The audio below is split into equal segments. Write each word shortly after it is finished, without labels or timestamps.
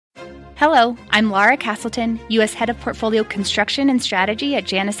Hello, I'm Laura Castleton, U.S. Head of Portfolio Construction and Strategy at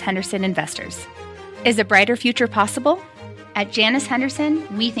Janus Henderson Investors. Is a brighter future possible? At Janus Henderson,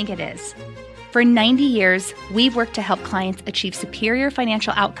 we think it is. For 90 years, we've worked to help clients achieve superior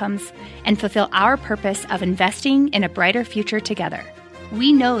financial outcomes and fulfill our purpose of investing in a brighter future together.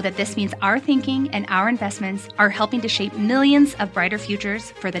 We know that this means our thinking and our investments are helping to shape millions of brighter futures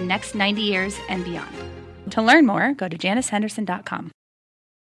for the next 90 years and beyond. To learn more, go to janushenderson.com.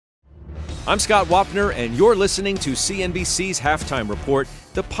 I'm Scott Wapner, and you're listening to CNBC's Halftime Report,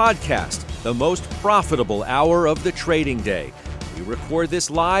 the podcast, the most profitable hour of the trading day. We record this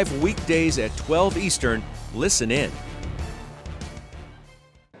live weekdays at 12 Eastern. Listen in.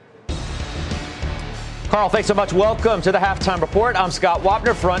 Carl, thanks so much. Welcome to the Halftime Report. I'm Scott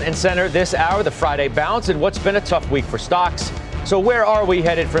Wapner, front and center this hour, the Friday bounce, and what's been a tough week for stocks. So where are we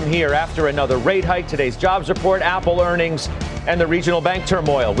headed from here after another rate hike, today's jobs report, Apple earnings, and the regional bank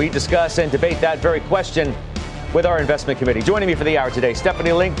turmoil? We discuss and debate that very question with our investment committee. Joining me for the hour today,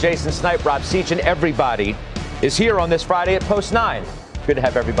 Stephanie Link, Jason Snipe, Rob Seach, and everybody is here on this Friday at Post 9. Good to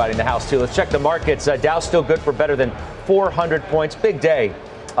have everybody in the house, too. Let's check the markets. Dow's still good for better than 400 points. Big day.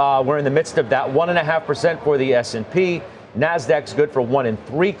 We're in the midst of that. 1.5% for the S&P. NASDAQ's good for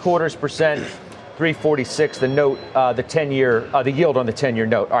 1.75%. 346, the note, the 10-year, the yield on the 10-year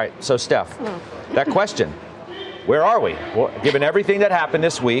note. All right, so Steph, that question, where are we? Well, given everything that happened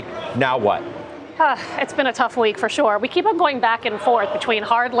this week, now what? It's been a tough week for sure. We keep on going back and forth between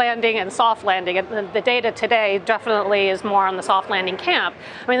hard landing and soft landing. And the data today definitely is more on the soft landing camp.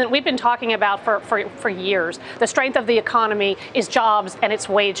 I mean, we've been talking about for years. The strength of the economy is jobs and its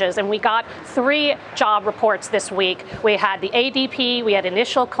wages. And we got 3 job reports this week. We had the ADP, we had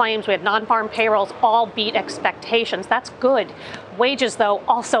initial claims, we had non-farm payrolls, all beat expectations. That's good. Wages, though,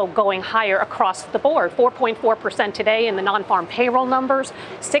 also going higher across the board. 4.4% today in the non-farm payroll numbers,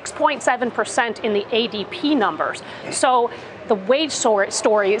 6.7% in the ADP numbers. So the wage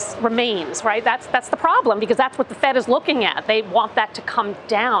story remains, right? That's the problem, because that's what the Fed is looking at. They want that to come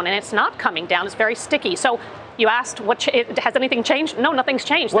down, and it's not coming down. It's very sticky. So you asked, has anything changed? No, nothing's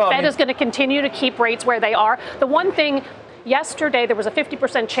changed. The Fed is going to continue to keep rates where they are. The one thing, yesterday, there was a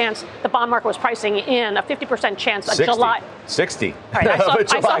 50% chance the bond market was pricing in a 50% chance of 60. July. 60. All right, I saw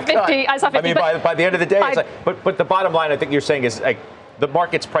 50. I saw 50. I mean, by the end of the day, it's like, but the bottom line, I think you're saying, is like the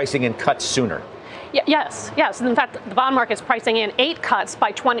market's pricing in cuts sooner. Yes. In fact, the bond market's pricing in 8 cuts by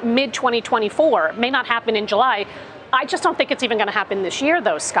mid-2024. It may not happen in July. I just don't think it's even going to happen this year,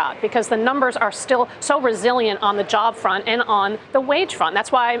 though, Scott, because the numbers are still so resilient on the job front and on the wage front.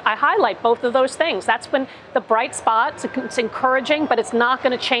 That's why I highlight both of those things. That's been the bright spot. It's encouraging, but it's not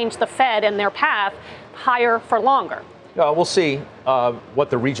going to change the Fed and their path higher for longer. We'll see what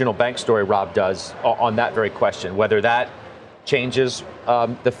the regional bank story, Rob, does on that very question, whether that changes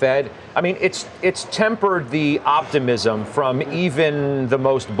the Fed. I mean, it's tempered the optimism from even the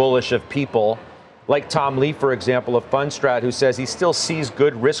most bullish of people, like Tom Lee, for example, of Fundstrat, who says he still sees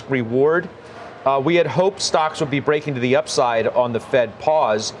good risk reward. We had hoped stocks would be breaking to the upside on the Fed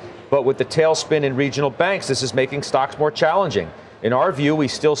pause, but with the tailspin in regional banks, this is making stocks more challenging. In our view, we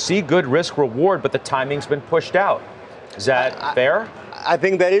still see good risk reward, but the timing's been pushed out. Is that fair? I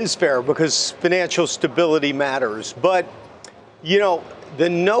think that is fair, because financial stability matters. But, you know, the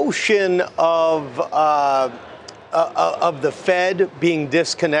notion of the Fed being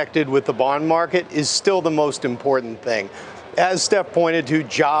disconnected with the bond market is still the most important thing. As Steph pointed to,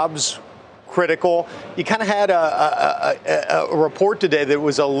 jobs critical. You kind of had a report today that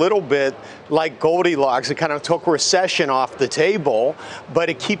was a little bit like Goldilocks. It kind of took recession off the table, but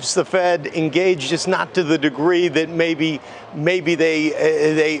it keeps the Fed engaged, just not to the degree that maybe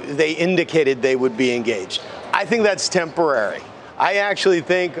they indicated they would be engaged. I think that's temporary. I actually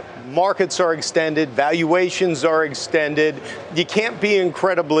think markets are extended, valuations are extended. You can't be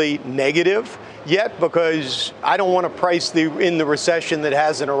incredibly negative yet, because I don't want to price in the recession that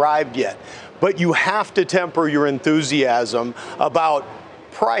hasn't arrived yet. But you have to temper your enthusiasm about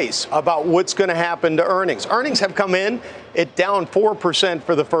price, about what's going to happen to earnings. Earnings have come in at down 4%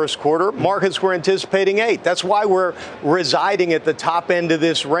 for the first quarter. Markets were anticipating 8%. That's why we're residing at the top end of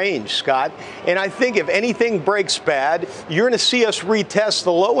this range, Scott. And I think if anything breaks bad, you're going to see us retest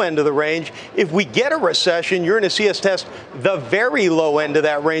the low end of the range. If we get a recession, you're going to see us test the very low end of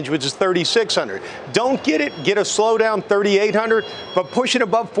that range, which is 3,600. Don't get a slowdown 3,800, but pushing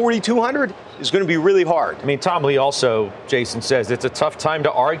above 4,200 is going to be really hard. I mean, Tom Lee also, Jason, says it's a tough time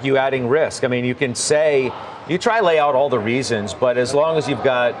to argue adding risk. I mean, you can say You try to lay out all the reasons, but as long as you've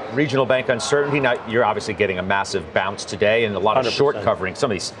got regional bank uncertainty, now you're obviously getting a massive bounce today and a lot of 100%. Short covering.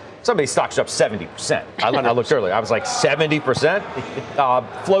 Some of these stocks are up 70%. I looked earlier. I was like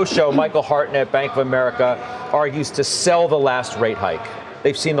 70%. Flow Show, Michael Hartnett, Bank of America, argues to sell the last rate hike.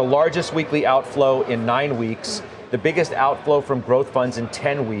 They've seen the largest weekly outflow in 9 weeks, the biggest outflow from growth funds in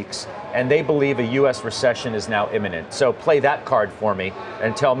 10 weeks, and they believe a U.S. recession is now imminent. So play that card for me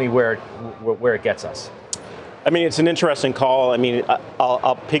and tell me where it gets us. I mean, it's an interesting call. I mean,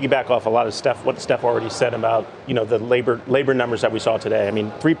 I'll piggyback off a lot of what Steph already said about, the labor numbers that we saw today. I mean,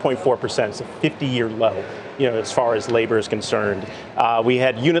 3.4% is a 50-year low, as far as labor is concerned. We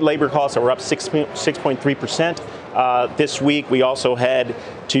had unit labor costs that were up 6.3%. This week, we also had,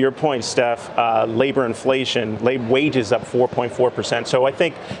 to your point, Steph, labor inflation, wages up 4.4%. So I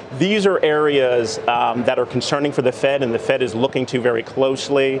think these are areas that are concerning for the Fed, and the Fed is looking to very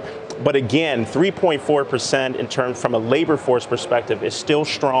closely. But again, 3.4% in terms from a labor force perspective is still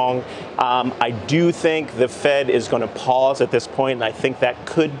strong. I do think the Fed is going to pause at this point, and I think that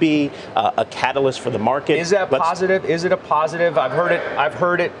could be a catalyst for the market. Is that positive? Is it a positive? I've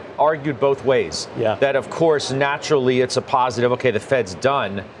heard it argued both ways. Yeah. That of course naturally it's a positive. Okay, the Fed's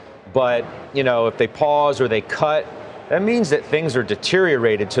done, but if they pause or they cut, that means that things are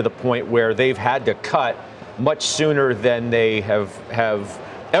deteriorated to the point where they've had to cut much sooner than they have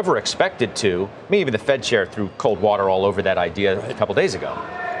ever expected to. I mean, even the Fed chair threw cold water all over that idea a couple days ago.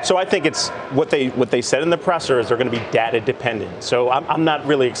 So I think it's what they said in the presser is they're going to be data dependent. So I'm not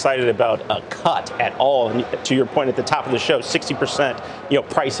really excited about a cut at all. And to your point at the top of the show, 60%,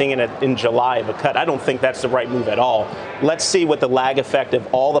 pricing in July of a cut. I don't think that's the right move at all. Let's see what the lag effect of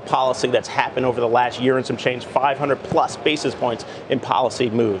all the policy that's happened over the last year and some change, 500 plus basis points in policy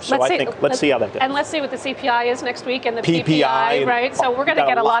moves. So let's see how that goes. And let's see what the CPI is next week and the PPI, right? So we're going to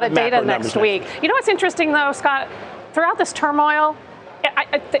get a lot of data next week. You know what's interesting though, Scott? Throughout this turmoil,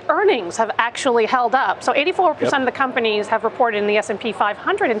 the earnings have actually held up. So 84% of the companies have reported in the S&P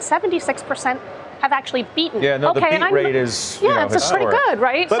 500 and 76% have actually beaten. Yeah, no, the beat rate is it's pretty good,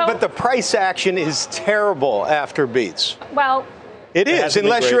 right? But the price action is terrible after beats. Well, it is,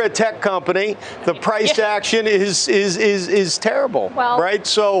 unless you're a tech company. The price action is terrible, right?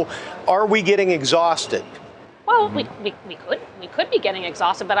 So are we getting exhausted? Well, we could be getting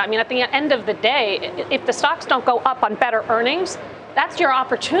exhausted, but I mean, at the end of the day, if the stocks don't go up on better earnings, that's your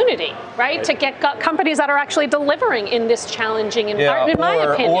opportunity, right? To get companies that are actually delivering in this challenging environment, in my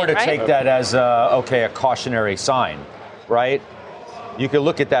opinion. Or to take that as a cautionary sign, right? You could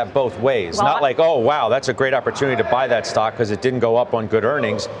look at that both ways. Well, not like, oh, wow, that's a great opportunity to buy that stock because it didn't go up on good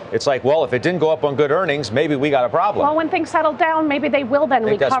earnings. It's like, well, if it didn't go up on good earnings, maybe we got a problem. Well, when things settle down, maybe they will then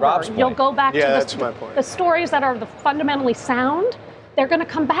recover. That's Rob's point. You'll go back to that's my point. The stories that are the fundamentally sound. They're going to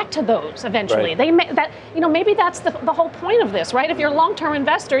come back to those eventually. Right. Maybe that's the whole point of this, right? If you're a long-term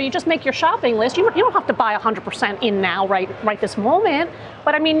investor, you just make your shopping list. You don't have to buy 100% in now, right this moment.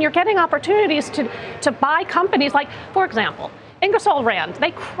 But I mean, you're getting opportunities to buy companies like, for example, Ingersoll Rand,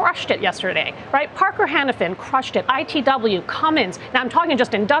 they crushed it yesterday, right? Parker Hannifin crushed it. ITW, Cummins. Now I'm talking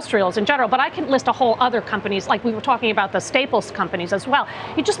just industrials in general, but I can list a whole other companies, like we were talking about the Staples companies as well.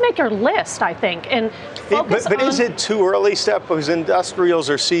 You just make your list, I think, and focus But is it too early, Steph? Because industrials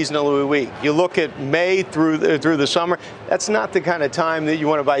are seasonally weak. You look at May through the summer. That's not the kind of time that you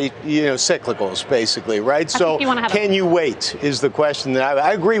want to buy, cyclicals, basically, right? So can you wait? Is the question that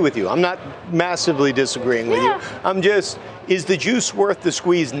I agree with you. I'm not massively disagreeing with you. I'm just. Is the juice worth the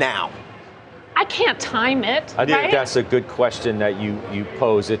squeeze now? I can't time it. I think that's a good question that you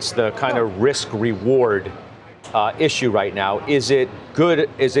pose. It's the kind of risk-reward issue right now. Is it good?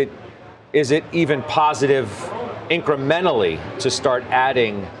 Is it even positive incrementally to start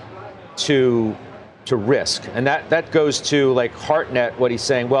adding to risk? And that goes to like Hartnett, what he's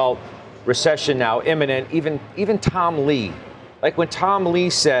saying. Well, recession now imminent. Even Tom Lee, like when Tom Lee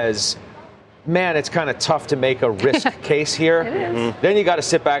says, man, it's kind of tough to make a risk case here. Then you got to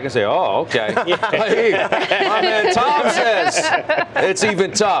sit back and say, oh, okay. Hey, my man Tom says it's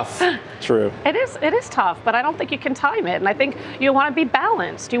even tough. True. It is tough, but I don't think you can time it. And I think you want to be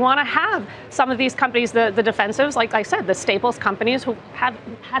balanced. You want to have some of these companies, the defensives, like I said, the Staples companies who have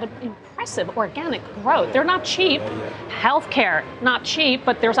had impressive organic growth. They're not cheap. Healthcare, not cheap,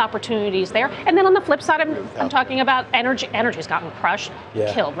 but there's opportunities there. And then on the flip side, I'm talking about energy. Energy's gotten crushed,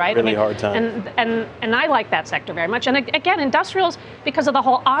 killed, right? Really hard time. And I like that sector very much. And again, industrials, because of the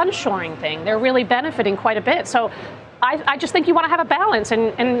whole onshoring thing, they're really benefiting quite a bit. So I just think you want to have a balance,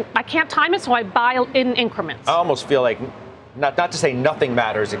 and I can't time it, so I buy in increments. I almost feel like, not to say nothing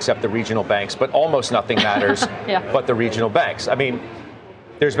matters except the regional banks, but almost nothing matters but the regional banks. I mean,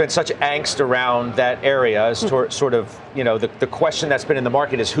 there's been such angst around that area as sort of, the question that's been in the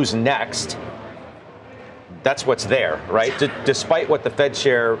market is who's next. That's what's there, right? Despite what the Fed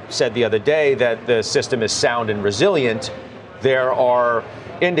chair said the other day, that the system is sound and resilient, there are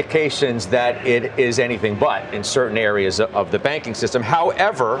indications that it is anything but in certain areas of the banking system.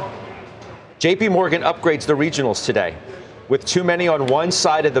 However, JP Morgan upgrades the regionals today. With too many on one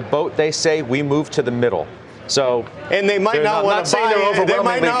side of the boat, they say, we move to the middle. So, and they might not want to buy. They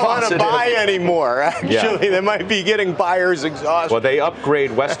might not want to buy anymore. Actually, They might be getting buyers exhausted. Well, they upgrade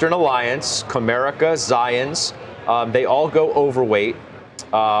Western Alliance, Comerica, Zions. They all go overweight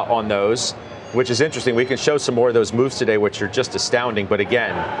on those, which is interesting. We can show some more of those moves today, which are just astounding. But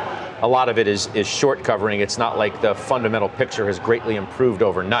again, a lot of it is short covering. It's not like the fundamental picture has greatly improved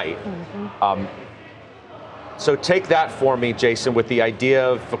overnight. Mm-hmm. So take that for me, Jason, with the idea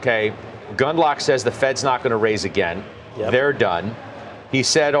of, okay, Gundlach says the Fed's not going to raise again. Yep. They're done. He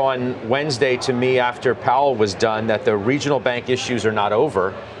said on Wednesday to me after Powell was done that the regional bank issues are not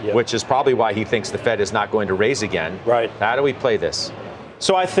over, which is probably why he thinks the Fed is not going to raise again. Right. How do we play this?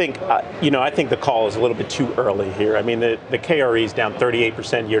 So I think, I think the call is a little bit too early here. I mean, the KRE is down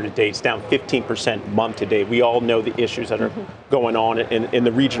 38% year to date. It's down 15% month to date. We all know the issues that are going on in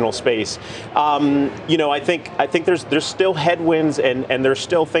the regional space. I think there's still headwinds and there's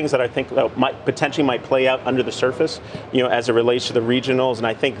still things that I think might play out under the surface, as it relates to the regionals. And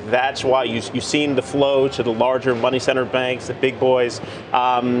I think that's why you've seen the flow to the larger money center banks, the big boys.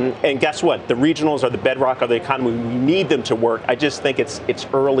 And guess what? The regionals are the bedrock of the economy. We need them to work. I just think it's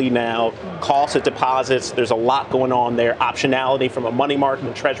early now. Cost of deposits, there's a lot going on there. Optionality from a money market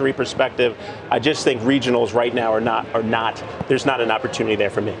and treasury perspective. I just think regionals right now are not. There's not an opportunity there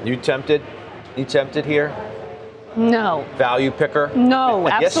for me. You tempted? You tempted here? No. Value picker? No,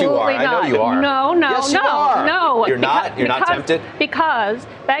 absolutely yes, you are. not. I know you are. Yes, you are. No. You're not? You're not tempted? Because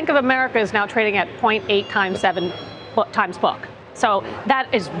Bank of America is now trading at 0.8 times 7 times book. So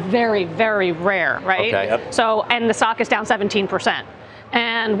that is very, very rare, right? Okay. Yep. So, and the stock is down 17%.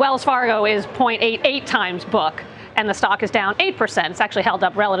 And Wells Fargo is 0.88 times book, and the stock is down 8%. It's actually held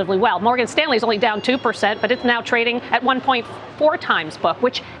up relatively well. Morgan Stanley is only down 2%, but it's now trading at 1.4 times book,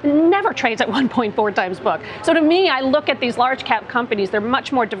 which never trades at 1.4 times book. So to me, I look at these large cap companies, they're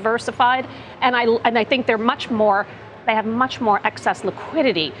much more diversified, and I think they have much more excess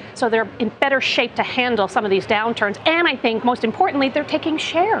liquidity, so they're in better shape to handle some of these downturns. And I think, most importantly, they're taking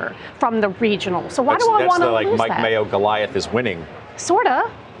share from the regional. So why do I want to lose that? That's Mike Mayo, Goliath is winning. Sorta.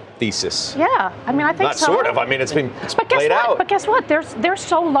 Thesis. Yeah, I mean, I think not so. Sort of. I mean, it's been played out. But guess what? They're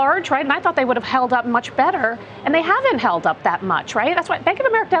so large, right? And I thought they would have held up much better, and they haven't held up that much, right? That's why Bank of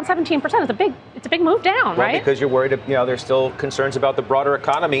America down 17%. It's a big move down, right? Because you're worried. There's still concerns about the broader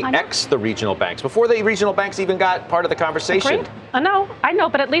economy, ex the regional banks. Before the regional banks even got part of the conversation. Agreed. I know,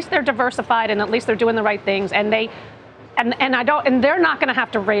 but at least they're diversified, and at least they're doing the right things, and they. And they're not going to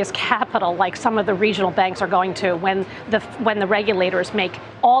have to raise capital like some of the regional banks are going to when the regulators make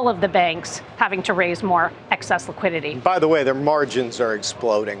all of the banks having to raise more excess liquidity. By the way, their margins are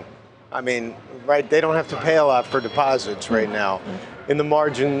exploding. I mean, right? They don't have to pay a lot for deposits right now. And the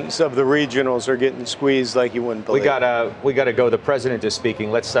margins of the regionals are getting squeezed like you wouldn't believe. We gotta go. The president is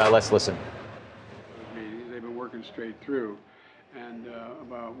speaking. Let's listen. They've been working straight through, and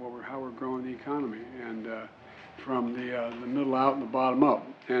about how we're growing the economy, and from the middle out and the bottom up.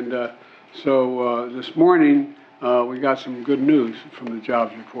 And so this morning we got some good news from the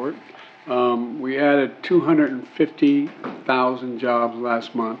jobs report. We added 250,000 jobs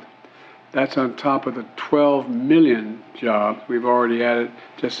last month. That's on top of the 12 million jobs we've already added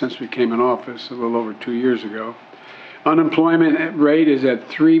just since we came in office a little over 2 years ago. Unemployment rate is at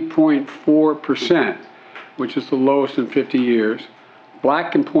 3.4%, which is the lowest in 50 years.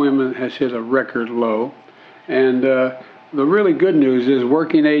 Black employment has hit a record low. And the really good news is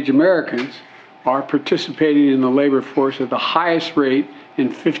working age Americans are participating in the labor force at the highest rate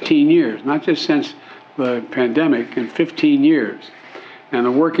in 15 years, not just since the pandemic, in 15 years. And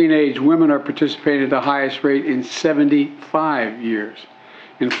the working age women are participating at the highest rate in 75 years.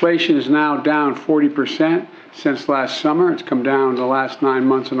 Inflation is now down 40% since last summer. It's come down the last 9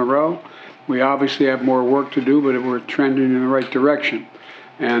 months in a row. We obviously have more work to do, but we're trending in the right direction.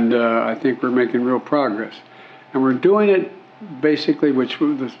 And I think we're making real progress. And we're doing it basically, which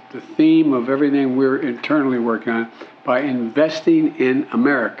was the theme of everything we're internally working on, by investing in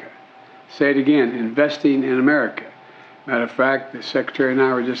America. Say it again, investing in America. Matter of fact, the Secretary and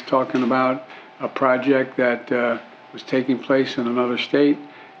I were just talking about a project that was taking place in another state,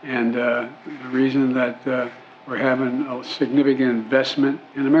 and the reason that we're having a significant investment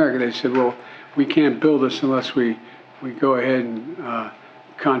in America, they said, well, we can't build this unless we go ahead and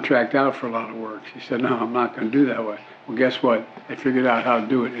contract out for a lot of work. She said, no, I'm not going to do that way. Well, guess what? They figured out how to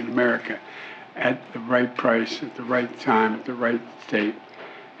do it in America at the right price, at the right time, at the right state.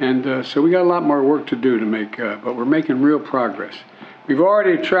 And so we got a lot more work to do to make, but we're making real progress. We've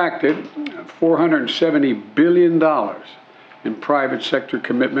already attracted $470 billion in private sector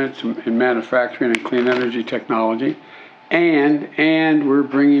commitments in manufacturing and clean energy technology, and we're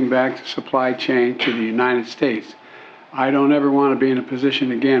bringing back the supply chain to the United States. I don't ever want to be in a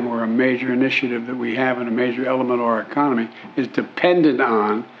position again where a major initiative that we have and a major element of our economy is dependent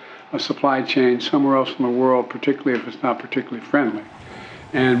on a supply chain somewhere else in the world, particularly if it's not particularly friendly.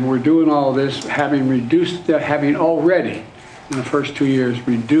 And we're doing all this having already in the first 2 years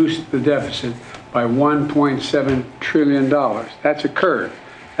reduced the deficit by $1.7 trillion. That's occurred.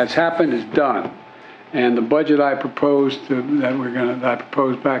 That's happened. It's done. And the budget I proposed that I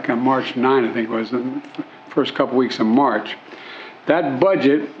proposed back on March 9, I think it was the first couple weeks of March. That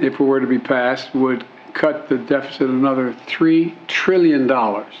budget, if it were to be passed, would cut the deficit another $3 trillion.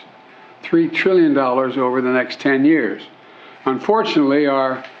 $3 trillion over the next 10 years. Unfortunately,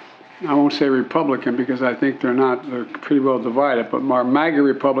 I won't say Republican because I think they're pretty well divided, but our MAGA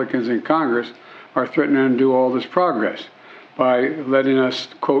Republicans in Congress are threatening to do all this progress by letting us,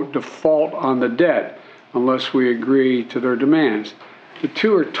 quote, default on the debt unless we agree to their demands. The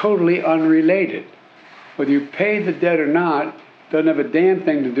two are totally unrelated. Whether you pay the debt or not doesn't have a damn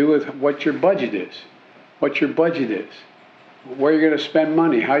thing to do with what your budget is. What your budget is. Where you're going to spend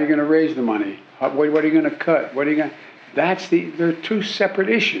money, how you're going to raise the money, what are you going to cut, they're two separate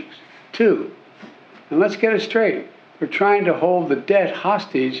issues, two. And let's get it straight. We're trying to hold the debt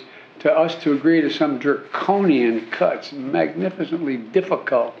hostage to us to agree to some draconian cuts, magnificently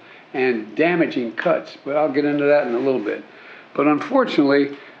difficult and damaging cuts. But I'll get into that in a little bit. But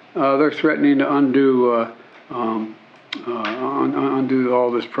unfortunately, they're threatening to undo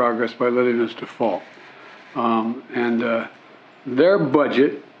all this progress by letting us default. Their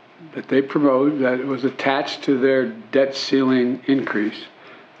budget that they proposed, that was attached to their debt ceiling increase,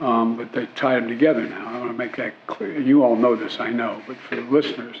 but they tied them together now. I want to make that clear. You all know this, I know, but for the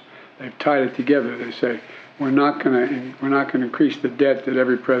listeners, they've tied it together. They say we're not going to increase the debt that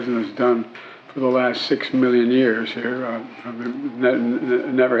every president has done for the last 6 million years here.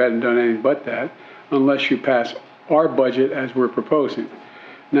 Never hadn't done anything but that, unless you pass our budget as we're proposing.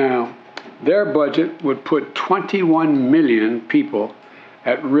 Now, their budget would put 21 million people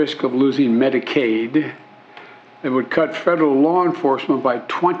at risk of losing Medicaid. It would cut federal law enforcement by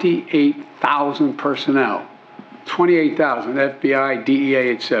 28,000 personnel, 28,000, FBI,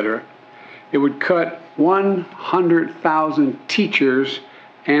 DEA, etc. It would cut 100,000 teachers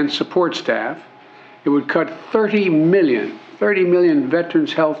and support staff. It would cut 30 million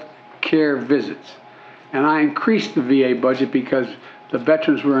veterans' health care visits. And I increased the VA budget because the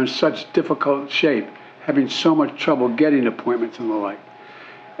veterans were in such difficult shape, having so much trouble getting appointments and the like.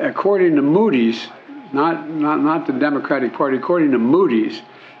 According to Moody's, not the Democratic Party, according to Moody's,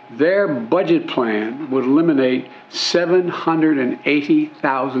 their budget plan would eliminate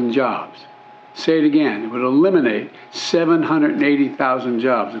 780,000 jobs. Say it again, it would eliminate 780,000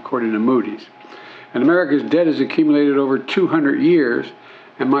 jobs, according to Moody's. And America's debt has accumulated over 200 years,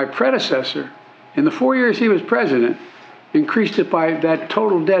 and my predecessor, in the 4 years he was president, increased it by that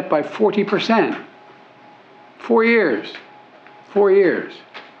total debt by 40%. 4 years. 4 years.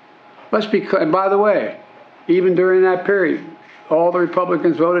 And by the way, even during that period, all the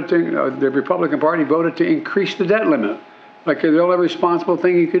Republicans the Republican Party voted to increase the debt limit, like the only responsible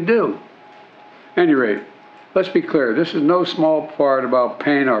thing you could do. At any rate, let's be clear. This is no small part about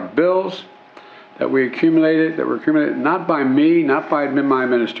paying our bills that were accumulated not by me, not by my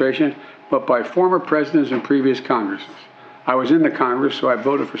administration, but by former presidents and previous Congresses. I was in the Congress, so I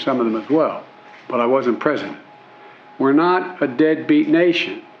voted for some of them as well, but I wasn't president. We're not a deadbeat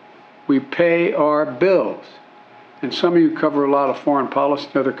nation. We pay our bills. And some of you cover a lot of foreign policy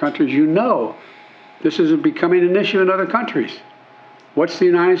in other countries. You know this is becoming an issue in other countries. What's the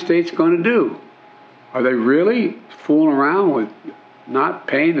United States going to do? Are they really fooling around with not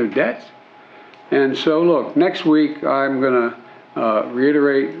paying their debts? And so, look, next week I'm going to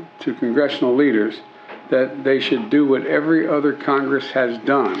reiterate to congressional leaders that they should do what every other Congress has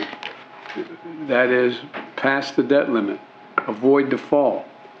done. That is, pass the debt limit, avoid default.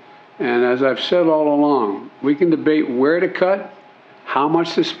 And as I've said all along, we can debate where to cut, how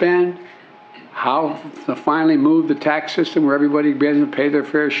much to spend, how to finally move the tax system where everybody begins to pay their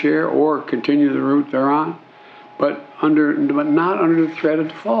fair share or continue the route they're on, but not under the threat of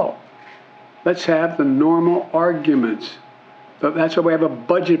default. Let's have the normal arguments. That's why we have a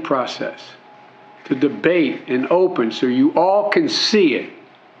budget process, to debate and open so you all can see it.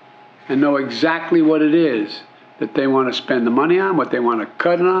 and know exactly what it is that they want to spend the money on, what they want to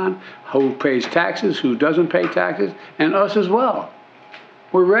cut it on, who pays taxes, who doesn't pay taxes, and us as well.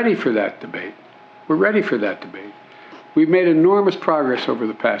 We're ready for that debate. We're ready for that debate. We've made enormous progress over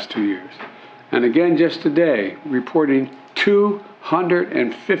the past 2 years. And again, just today, reporting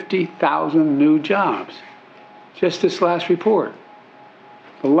 250,000 new jobs. Just this last report.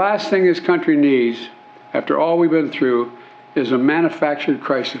 The last thing this country needs, after all we've been through, is a manufactured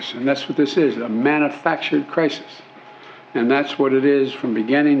crisis. And that's what this is, a manufactured crisis. And that's what it is from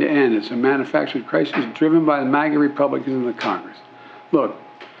beginning to end. It's a manufactured crisis driven by the MAGA Republicans in the Congress. Look,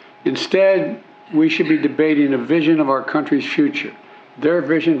 instead, we should be debating a vision of our country's future. Their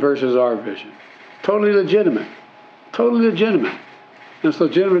vision versus our vision. Totally legitimate. Totally legitimate. And it's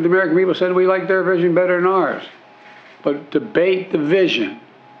legitimate the American people said we like their vision better than ours. But debate the vision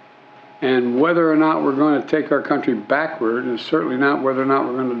and whether or not we're going to take our country backward, and certainly not whether or not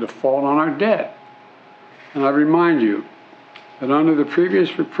we're going to default on our debt. And I remind you that under the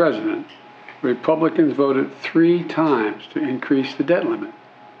previous president, Republicans voted 3 times to increase the debt limit.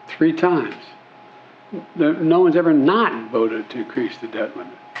 3 times. No one's ever not voted to increase the debt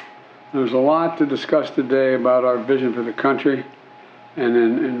limit. There's a lot to discuss today about our vision for the country, and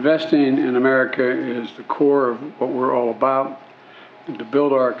investing in America is the core of what we're all about, and to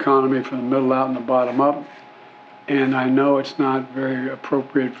build our economy from the middle out and the bottom up. And I know it's not very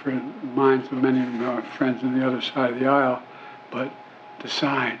appropriate for the minds of many of our friends on the other side of the aisle, but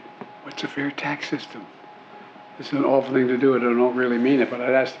decide what's a fair tax system. It's an awful thing to do, and I don't really mean it, but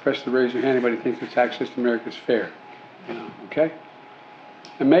I'd ask the press to raise your hand anybody thinks the tax system in America is fair. Okay?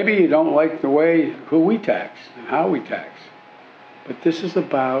 And maybe you don't like the way who we tax and how we tax. But this is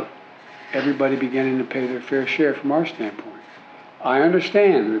about everybody beginning to pay their fair share from our standpoint. I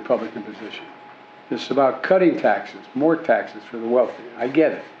understand the Republican position. This is about cutting taxes, more taxes for the wealthy. I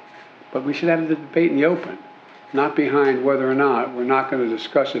get it. But we should have the debate in the open, not behind whether or not we're not going to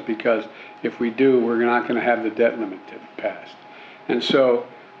discuss it, because if we do, we're not going to have the debt limit passed. And so,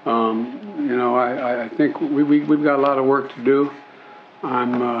 I think we've got a lot of work to do.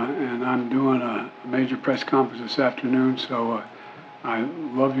 I'm doing a major press conference this afternoon, so I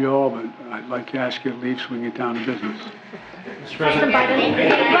love you all, but I'd like to ask you to leave so we can get down to business. President Biden,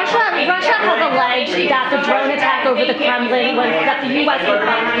 Russia has alleged that the drone attack over the Kremlin was that the U.S. was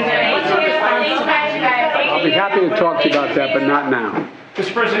behind it. What's your response to that? I'll be happy to talk to you about that, but not now.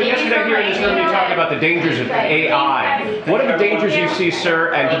 Mr. President, yesterday here in this room you talked about the dangers of AI. What are the dangers you see,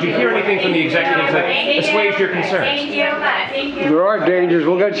 sir, and did you hear anything from the executives that assuaged your concerns? There are dangers.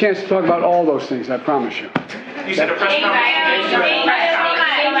 We'll get a chance to talk about all those things, I promise you. You said a press conference. Is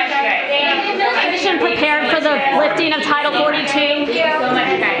the administration prepared for the lifting of Title 42? Thank you so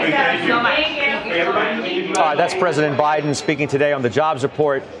much, guys. So much. That's President Biden speaking today on the jobs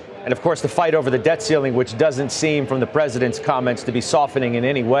report. And, of course, the fight over the debt ceiling, which doesn't seem from the president's comments to be softening in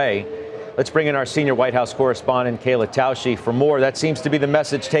any way. Let's bring in our senior White House correspondent, Kayla Tausche, for more. That seems to be the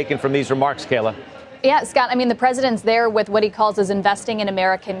message taken from these remarks, Kayla. Yeah, Scott, I mean, the president's there with what he calls his Investing in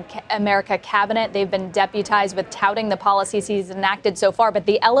America cabinet. They've been deputized with touting the policies he's enacted so far. But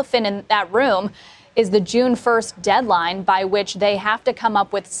the elephant in that room is the June 1st deadline by which they have to come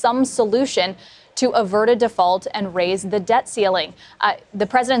up with some solution to avert a default and raise the debt ceiling. The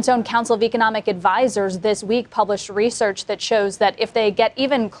president's own Council of Economic Advisors this week published research that shows that if they get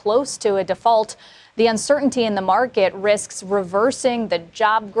even close to a default, the uncertainty in the market risks reversing the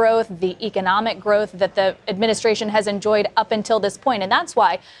job growth, the economic growth that the administration has enjoyed up until this point. And that's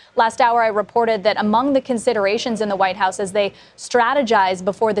why last hour I reported that among the considerations in the White House as they strategize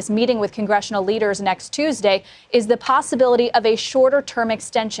before this meeting with congressional leaders next Tuesday is the possibility of a shorter term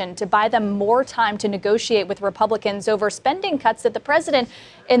extension to buy them more time to negotiate with Republicans over spending cuts that the president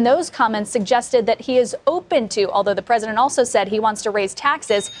in those comments suggested that he is open to, although the president also said he wants to raise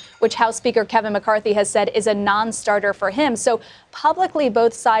taxes, which House Speaker Kevin McCarthy has said is a non-starter for him. So publicly,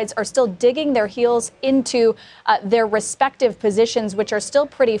 both sides are still digging their heels into their respective positions, which are still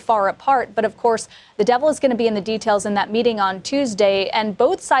pretty far apart. But of course, the devil is going to be in the details in that meeting on Tuesday. And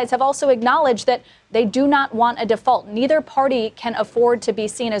both sides have also acknowledged that they do not want a default. Neither party can afford to be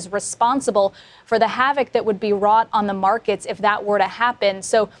seen as responsible for the havoc that would be wrought on the markets if that were to happen.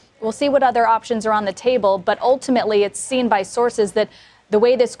 So we'll see what other options are on the table. But ultimately, it's seen by sources that the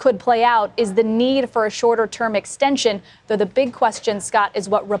way this could play out is the need for a shorter term extension, though the big question, Scott, is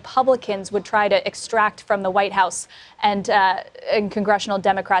what Republicans would try to extract from the White House and congressional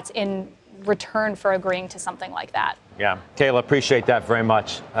Democrats in return for agreeing to something like that. Yeah, Kayla, appreciate that very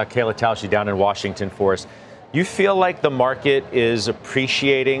much. Kayla Tausche down in Washington for us. You feel like the market is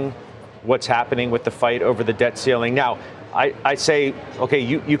appreciating what's happening with the fight over the debt ceiling? Now, I say, okay,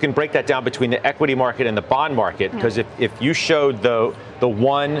 you can break that down between the equity market and the bond market, because if you showed the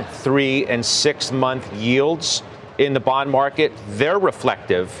 1, 3, and 6 month yields in the bond market, they're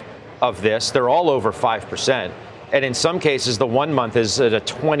reflective of this. They're all over 5%. And in some cases, the 1 month is at a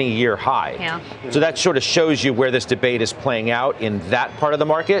 20-year high. Yeah. So that sort of shows you where this debate is playing out in that part of the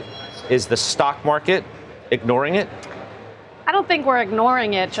market. Is the stock market ignoring it? I don't think we're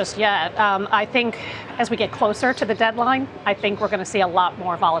ignoring it just yet. I think as we get closer to the deadline, I think we're going to see a lot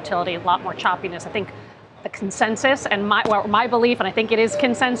more volatility, a lot more choppiness. I think the consensus and my belief, and I think it is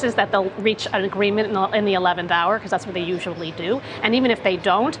consensus, that they'll reach an agreement in the 11th hour, because that's what they usually do. And even if they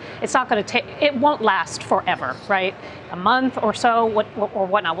don't, it's not going to take, it won't last forever, right? A month or so, or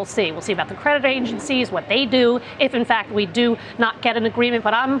whatnot. We'll see. We'll see about the credit agencies, what they do, if in fact we do not get an agreement.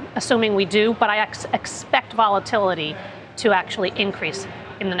 But I'm assuming we do. But I expect volatility to actually increase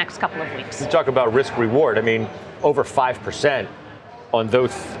in the next couple of weeks. You talk about risk reward. I mean, over 5% on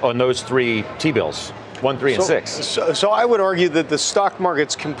those three T-bills. 1, 3, and 6. So I would argue that the stock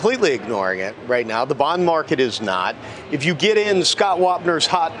market's completely ignoring it right now. The bond market is not. If you get in Scott Wapner's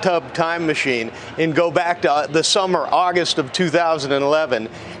hot tub time machine and go back to the summer, August of 2011,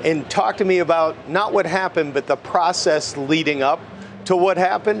 and talk to me about not what happened, but the process leading up to what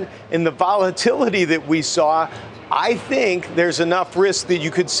happened and the volatility that we saw, I think there's enough risk that you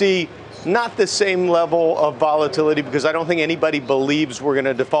could see not the same level of volatility, because I don't think anybody believes we're going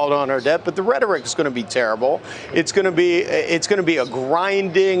to default on our debt, but the rhetoric is going to be terrible. It's going to be a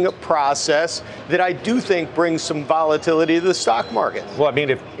grinding process that I do think brings some volatility to the stock market. Well, I mean,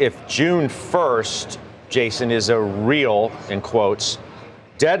 if June 1st, Jason, is a real, in quotes,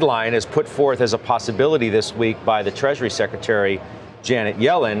 deadline as put forth as a possibility this week by the Treasury Secretary, Janet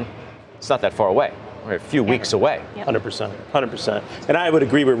Yellen, it's not that far away. We're a few weeks away. 100%. And I would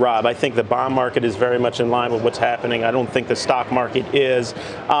agree with Rob. I think the bond market is very much in line with what's happening. I don't think the stock market is.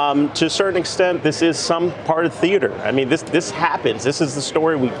 To a certain extent, this is some part of theater. I mean, this happens. This is the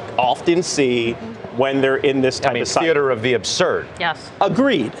story we often see when they're in this type of cycle. Theater of the absurd. Yes.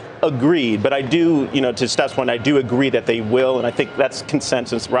 Agreed. But I do, to Steph's point, I do agree that they will, and I think that's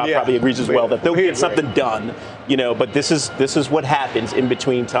consensus. Rob probably agrees as well, that they'll get something done, but this is what happens in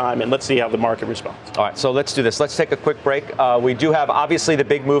between time, and let's see how the market responds. All right, so let's do this. Let's take a quick break. We do have, obviously, the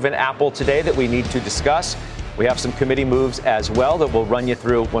big move in Apple today that we need to discuss. We have some committee moves as well that we'll run you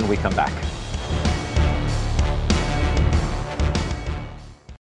through when we come back.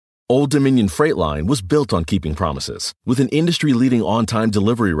 Old Dominion Freight Line was built on keeping promises. With an industry-leading on-time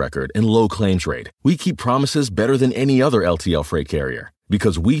delivery record and low claims rate, we keep promises better than any other LTL freight carrier,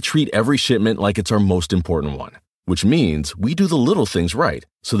 because we treat every shipment like it's our most important one. Which means we do the little things right,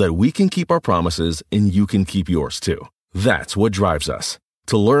 so that we can keep our promises and you can keep yours too. That's what drives us.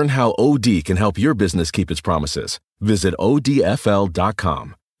 To learn how OD can help your business keep its promises, visit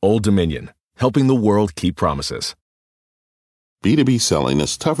odfl.com. Old Dominion, helping the world keep promises. B2B selling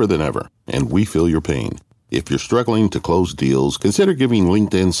is tougher than ever, and we feel your pain. If you're struggling to close deals, consider giving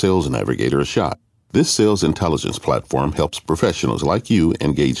LinkedIn Sales Navigator a shot. This sales intelligence platform helps professionals like you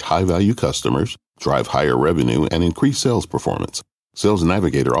engage high-value customers, drive higher revenue, and increase sales performance. Sales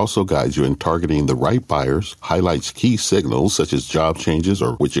Navigator also guides you in targeting the right buyers, highlights key signals such as job changes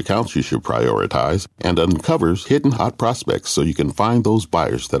or which accounts you should prioritize, and uncovers hidden hot prospects so you can find those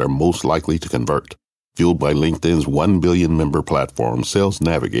buyers that are most likely to convert. Fueled by LinkedIn's 1 billion member platform, Sales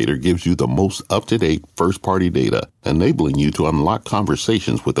Navigator gives you the most up-to-date first-party data, enabling you to unlock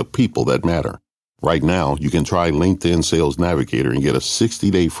conversations with the people that matter. Right now, you can try LinkedIn Sales Navigator and get a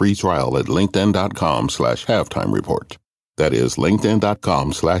 60-day free trial at linkedin.com/halftime report. That is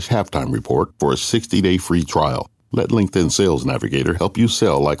linkedin.com/halftime report for a 60-day free trial. Let LinkedIn Sales Navigator help you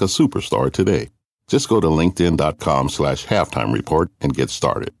sell like a superstar today. Just go to linkedin.com/halftime report and get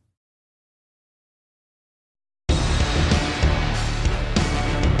started.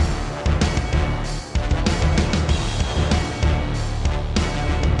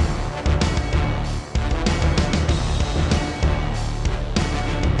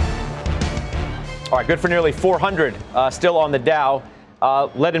 All right, good for nearly 400 still on the Dow,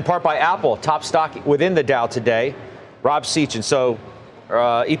 led in part by Apple, top stock within the Dow today. Rob Sechin. So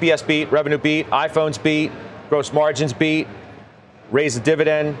EPS beat, revenue beat, iPhones beat, gross margins beat, raised the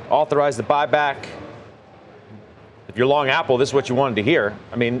dividend, authorized the buyback. If you're long Apple, this is what you wanted to hear.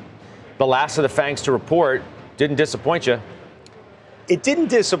 I mean, the last of the FANGs to report didn't disappoint you. It didn't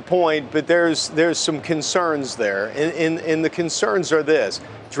disappoint, but there's some concerns there. And the concerns are this: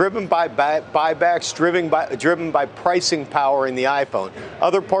 driven by buybacks, driven by pricing power in the iPhone.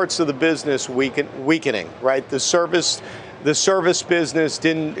 Other parts of the business weakening, right? The service the service business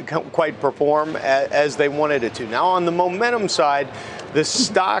didn't quite perform as they wanted it to. Now, on the momentum side, the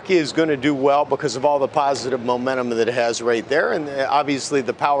stock is going to do well because of all the positive momentum that it has right there, and obviously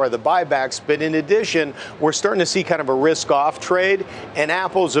the power of the buybacks. But in addition, we're starting to see kind of a risk-off trade, and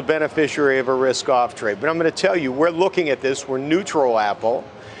Apple's a beneficiary of a risk-off trade. But I'm going to tell you, we're looking at this. We're neutral Apple,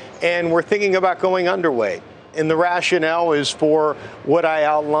 and we're thinking about going underweight. And the rationale is for what I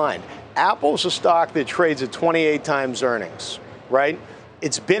outlined. Apple's a stock that trades at 28 times earnings, right?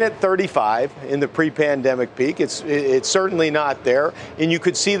 It's been at 35 in the pre-pandemic peak. It's certainly not there. And you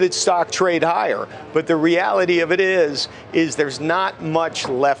could see that stock trade higher. But the reality of it is there's not much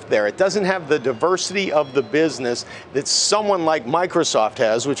left there. It doesn't have the diversity of the business that someone like Microsoft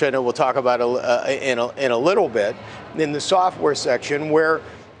has, which I know we'll talk about in a little bit, in the software section, where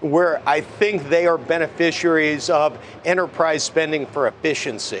I think they are beneficiaries of enterprise spending for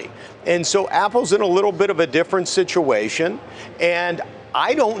efficiency. And so Apple's in a little bit of a different situation. And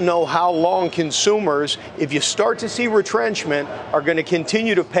I don't know how long consumers, if you start to see retrenchment, are going to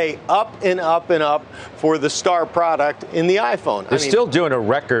continue to pay up and up and up for the star product in the iPhone. They're still doing a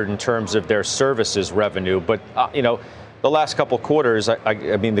record in terms of their services revenue. But, the last couple quarters,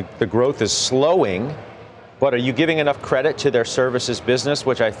 I mean, the growth is slowing. But are you giving enough credit to their services business,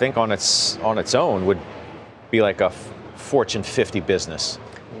 which I think on its own would be like a Fortune 50 business?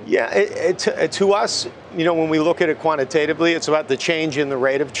 Yeah, to us, when we look at it quantitatively, it's about the change in the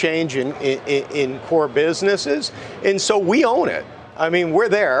rate of change in core businesses. And so we own it. I mean, we're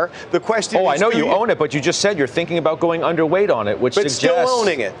there. The question is... I know you own it, but you just said you're thinking about going underweight on it, which suggests...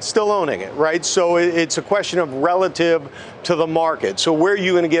 Still owning it, right? So it's a question of relative to the market. So where are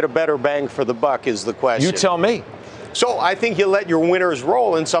you going to get a better bang for the buck is the question. You tell me. So I think you let your winners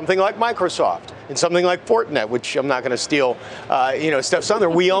roll in something like Microsoft, in something like Fortinet, which I'm not going to steal, Steph's thunder.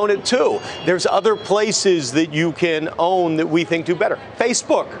 We own it too. There's other places that you can own that we think do better.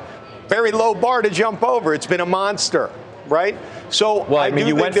 Facebook, very low bar to jump over. It's been a monster. Right? So,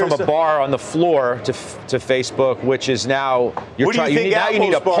 you went from a bar on the floor to Facebook, which is now you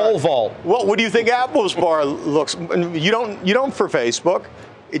need a pole vault. Well, what do you think Apple's bar looks? You don't for Facebook.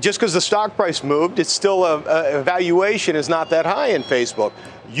 Just because the stock price moved, it's still a valuation is not that high in Facebook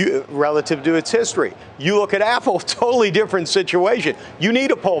relative to its history. You look at Apple, totally different situation. You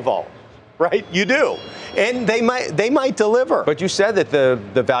need a pole vault. Right? You do. And they might deliver. But you said that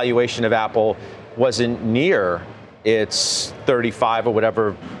the valuation of Apple wasn't near its 35 or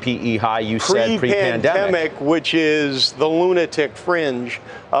whatever PE high you said pre-pandemic, which is the lunatic fringe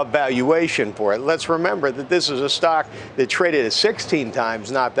of valuation for it. Let's remember that this is a stock that traded at 16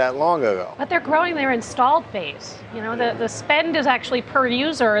 times not that long ago. But they're growing their installed base. The spend is actually per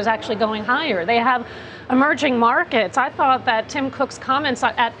user is actually going higher. They have emerging markets. I thought that Tim Cook's comments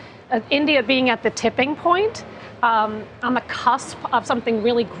at India being at the tipping point, on the cusp of something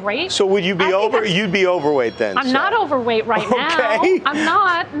really great. So would you be you'd be overweight then? I'm not overweight right now. I'm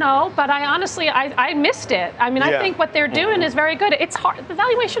not, no, but I honestly, I missed it. I mean, I think what they're doing is very good. It's hard. The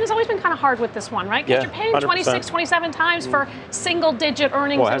valuation has always been kind of hard with this one, right? Because you're paying 26, 27 times for single-digit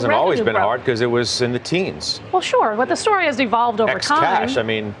earnings and revenue. Well, it hasn't always been hard because it was in the teens. Well, sure, but the story has evolved over time. Cash, I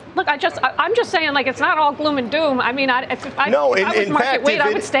mean. Look, I'm just saying, it's not all gloom and doom. I mean, if I was market weight,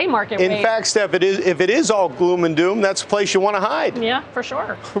 I would stay market weight. In fact, Steph, if it is all gloom and doom, that's a place you want to hide. Yeah, for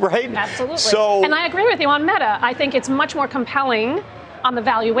sure. Right? Absolutely. And I agree with you on Meta. I think it's much more compelling on the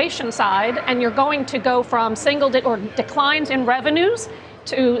valuation side, and you're going to go from declines in revenues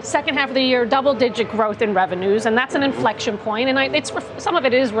to second half of the year double-digit growth in revenues, and that's an inflection point. And some of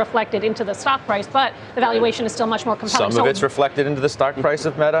it is reflected into the stock price, but the valuation is still much more compelling. Some of it's reflected into the stock price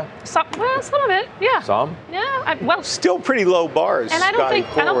of Meta? Some of it, yeah. Some? Yeah. Still pretty low bars. And I don't think.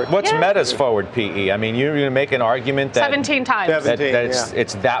 What's Meta's forward PE? I mean, you're going to make an argument that 17 times.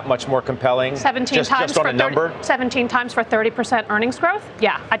 It's that much more compelling. 17 times just on a number. 17 times for 30% earnings growth.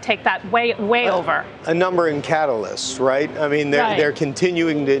 Yeah, I'd take that way over. A number in catalysts, right? I mean, they're continuing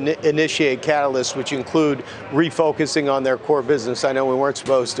to initiate catalysts, which include refocusing on their core business. I know we weren't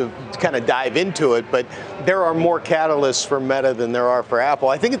supposed to kind of dive into it, but there are more catalysts for Meta than there are for Apple.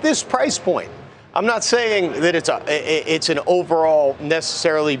 I think at this price point, I'm not saying that it's an overall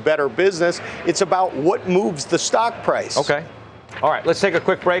necessarily better business. It's about what moves the stock price. Okay. All right, let's take a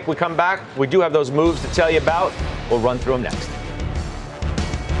quick break. We come back. We do have those moves to tell you about. We'll run through them next.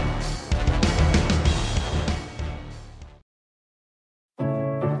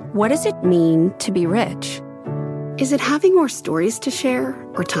 What does it mean to be rich? Is it having more stories to share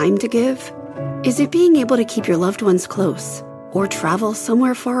or time to give? Is it being able to keep your loved ones close or travel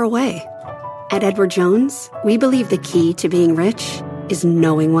somewhere far away? At Edward Jones, we believe the key to being rich is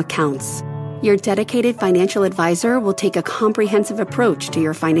knowing what counts. Your dedicated financial advisor will take a comprehensive approach to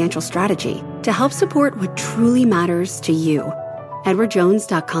your financial strategy to help support what truly matters to you.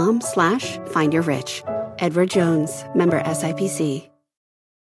 edwardjones.com/findyourrich. Edward Jones, member SIPC.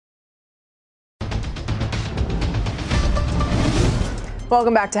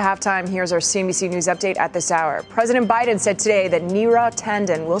 Welcome back to Halftime. Here's our CNBC News update at this hour. President Biden said today that Neera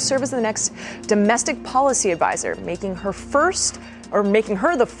Tanden will serve as the next domestic policy advisor, making her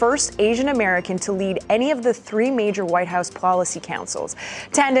the first Asian American to lead any of the three major White House policy councils.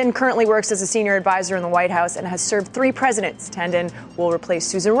 Tanden currently works as a senior advisor in the White House and has served three presidents. Tanden will replace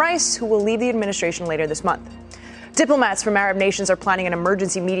Susan Rice, who will leave the administration later this month. Diplomats from Arab nations are planning an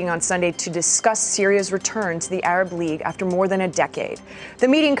emergency meeting on Sunday to discuss Syria's return to the Arab League after more than a decade. The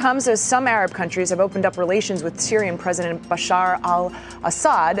meeting comes as some Arab countries have opened up relations with Syrian President Bashar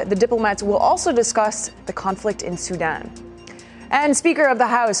al-Assad. The diplomats will also discuss the conflict in Sudan. And Speaker of the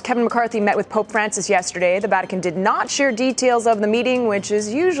House Kevin McCarthy met with Pope Francis yesterday. The Vatican did not share details of the meeting, which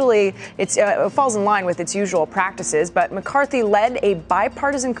is usually falls in line with its usual practices. But McCarthy led a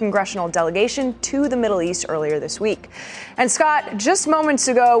bipartisan congressional delegation to the Middle East earlier this week. And Scott, just moments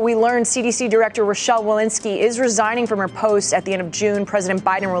ago, we learned CDC Director Rochelle Walensky is resigning from her post at the end of June. President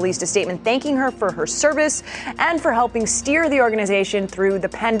Biden released a statement thanking her for her service and for helping steer the organization through the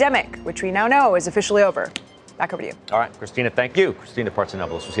pandemic, which we now know is officially over. Back over to you. All right, Christina, thank you. Christina Partsinevelos,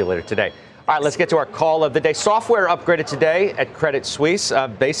 we'll see you later today. All right, let's get to our call of the day. Software upgraded today at Credit Suisse.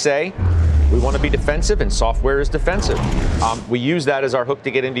 They say we want to be defensive, and software is defensive. We use that as our hook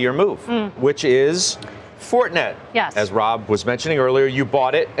to get into your move, which is Fortinet. Yes. As Rob was mentioning earlier, you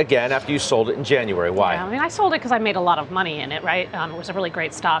bought it again after you sold it in January. Why? Yeah, I mean, I sold it because I made a lot of money in it, right? It was a really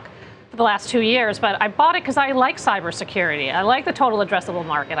great stock for the last 2 years, but I bought it because I like cybersecurity. I like the total addressable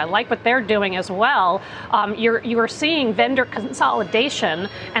market. I like what they're doing as well. You are seeing vendor consolidation,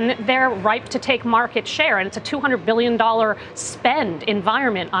 and they're ripe to take market share, and it's a $200 billion spend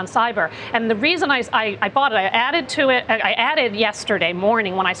environment on cyber. And the reason I bought it, I added yesterday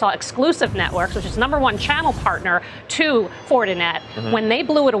morning when I saw Exclusive Networks, which is #1 channel partner to Fortinet. When they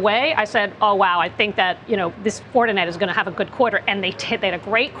blew it away, I said, oh, wow, I think that, this Fortinet is going to have a good quarter, and they had a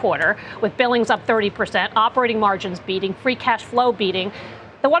great quarter, with billings up 30%, operating margins beating, free cash flow beating.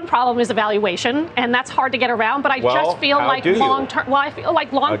 The one problem is evaluation, and that's hard to get around, but I just feel like long-term. Well, I feel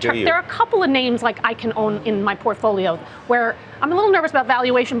like long-term. There are a couple of names like I can own in my portfolio where I'm a little nervous about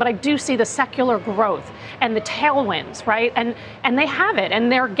valuation, but I do see the secular growth and the tailwinds, right? And they have it,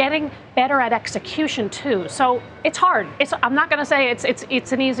 and they're getting better at execution too. So it's hard. I'm not going to say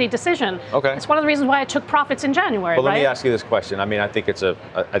it's an easy decision. Okay. It's one of the reasons why I took profits in January. Well, let me ask you this question. I mean, I think it's a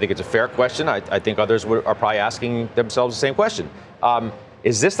fair question. I think others are probably asking themselves the same question.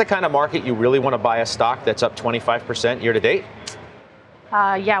 Is this the kind of market you really want to buy a stock that's up 25% year to date?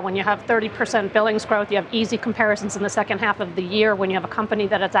 Yeah, when you have 30% billings growth, you have easy comparisons in the second half of the year when you have a company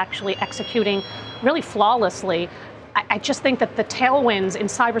that is actually executing really flawlessly. I just think that the tailwinds in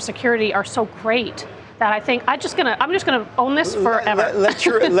cybersecurity are so great that I think I'm just gonna own this forever.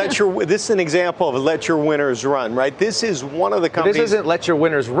 This is an example of let your winners run, right? This is one of the companies. But this isn't let your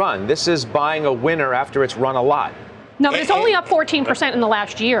winners run. This is buying a winner after it's run a lot. No, but it's only up 14% in the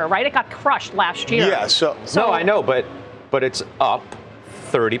last year, right? It got crushed last year. Yeah, so no, I know, but it's up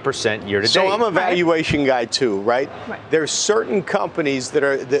 30% year to date. So I'm a valuation guy too, right? There's certain companies that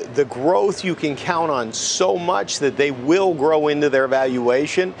are the growth you can count on so much that they will grow into their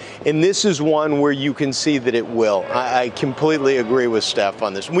valuation, and this is one where you can see that it will. I completely agree with Steph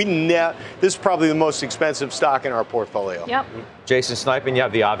on this. This is probably the most expensive stock in our portfolio. Yep. Jason Sniping, you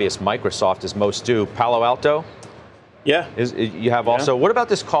have the obvious. Microsoft is most due. Palo Alto. Yeah. You have also. What about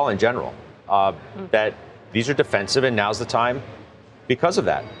this call in general? That these are defensive, and now's the time because of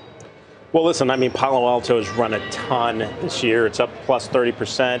that. Well, listen, I mean, Palo Alto has run a ton this year. It's up plus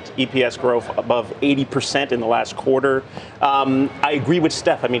 30%, EPS growth above 80% in the last quarter. I agree with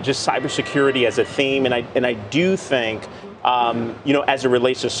Steph. I mean, just cybersecurity as a theme, and I do think, as it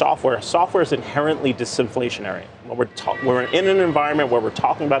relates to software is inherently disinflationary. We're in an environment where we're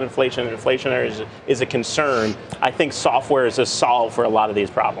talking about inflation, and inflation is a concern. I think software is a solve for a lot of these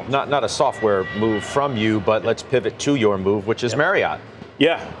problems. Not a software move from you, but let's pivot to your move, which is Marriott.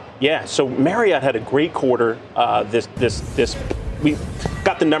 Yeah. So Marriott had a great quarter. We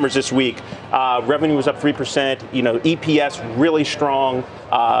got the numbers this week. Revenue was up 3%. EPS really strong.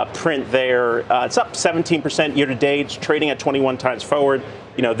 Print there. It's up 17% year to date. It's trading at 21 times forward.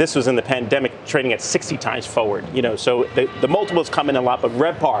 This was in the pandemic trading at 60 times forward. So the multiples come in a lot, but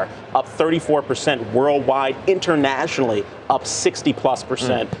RevPAR up 34% worldwide, internationally up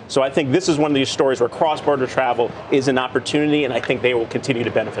 60+%. So I think this is one of these stories where cross-border travel is an opportunity, and I think they will continue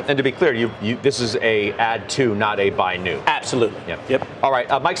to benefit. And to be clear, this is a add to, not a buy new. Absolutely. Yep. All right,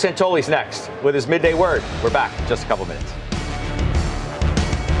 Mike Santoli's next with his midday word. We're back in just a couple minutes.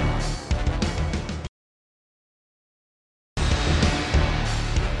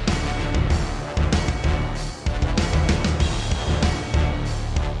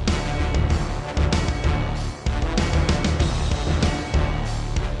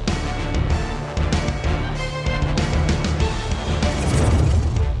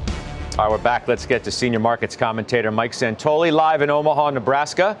 All right, we're back. Let's get to senior markets commentator Mike Santoli live in Omaha,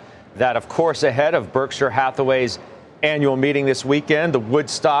 Nebraska. That, of course, ahead of Berkshire Hathaway's annual meeting this weekend, the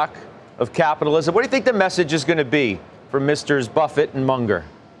Woodstock of capitalism. What do you think the message is going to be for Mr. Buffett and Munger?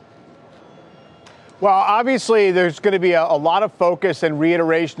 Well, obviously, there's going to be a lot of focus and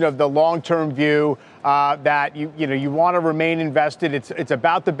reiteration of the long-term view that you want to remain invested. It's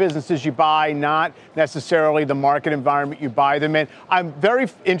about the businesses you buy, not necessarily the market environment you buy them in. I'm very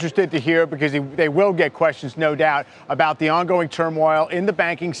interested to hear, because they will get questions, no doubt, about the ongoing turmoil in the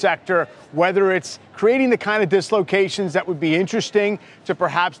banking sector, whether it's creating the kind of dislocations that would be interesting to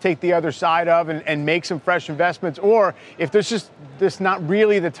perhaps take the other side of and make some fresh investments, or if there's just this not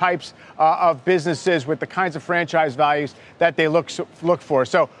really the types of businesses with the kinds of franchise values that they look for.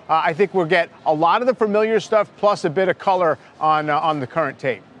 So I think we'll get a lot of the familiar stuff plus a bit of color on the current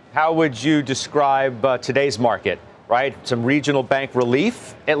tape. How would you describe today's market, right? Some regional bank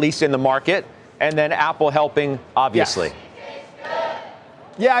relief, at least in the market, and then Apple helping, obviously. Yes.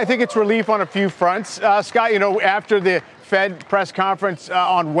 Yeah, I think it's relief on a few fronts. Scott, after the Fed press conference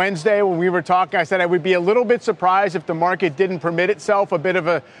on Wednesday when we were talking, I said I would be a little bit surprised if the market didn't permit itself a bit of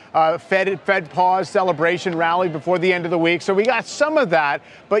a Fed pause celebration rally before the end of the week. So we got some of that.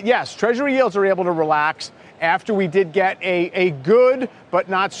 But yes, Treasury yields are able to relax after we did get a good but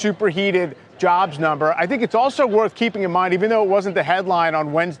not superheated jobs number. I think it's also worth keeping in mind, even though it wasn't the headline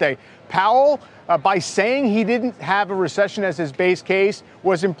on Wednesday, Powell, by saying he didn't have a recession as his base case,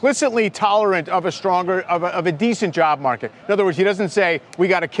 was implicitly tolerant of a decent job market. In other words, he doesn't say we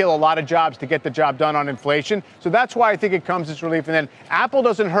got to kill a lot of jobs to get the job done on inflation. So that's why I think it comes as relief. And then Apple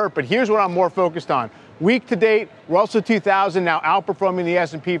doesn't hurt, but here's what I'm more focused on. Week to date, Russell 2000 now outperforming the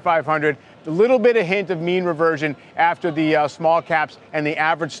S&P 500. A little bit of hint of mean reversion after the small caps and the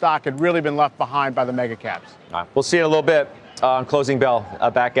average stock had really been left behind by the mega caps. All right, we'll see you in a little bit. On Closing Bell,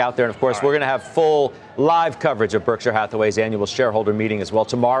 back out there. And, of course, we're going to have full live coverage of Berkshire Hathaway's annual shareholder meeting as well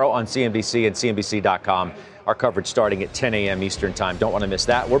tomorrow on CNBC and CNBC.com. Our coverage starting at 10 a.m. Eastern time. Don't want to miss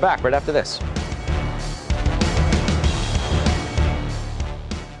that. We're back right after this.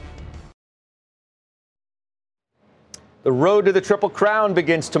 The road to the Triple Crown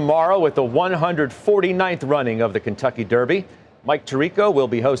begins tomorrow with the 149th running of the Kentucky Derby. Mike Tirico will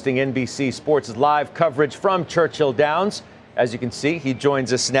be hosting NBC Sports' live coverage from Churchill Downs. As you can see, he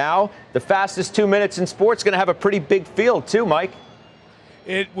joins us now. The fastest 2 minutes in sports, going to have a pretty big field, too, Mike.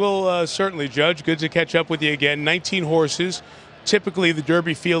 It will certainly, Judge. Good to catch up with you again. 19 horses. Typically, the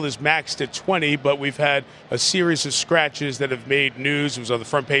Derby field is maxed at 20, but we've had a series of scratches that have made news. It was on the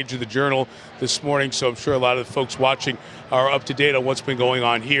front page of the Journal this morning, so I'm sure a lot of the folks watching are up to date on what's been going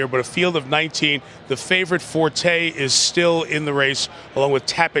on here. But a field of 19, the favorite Forte is still in the race, along with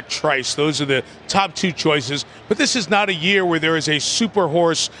Tapit Trice. Those are the top two choices. But this is not a year where there is a super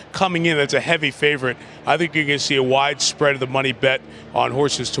horse coming in that's a heavy favorite. I think you're going to see a wide spread of the money bet on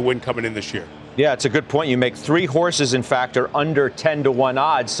horses to win coming in this year. Yeah, it's a good point. You make three horses, in fact, are under 10-1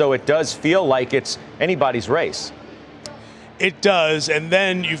 odds, so it does feel like it's anybody's race. It does, and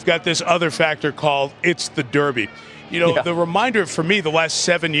then you've got this other factor called it's the Derby. The reminder for me the last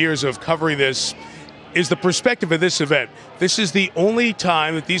 7 years of covering this is the perspective of this event. This is the only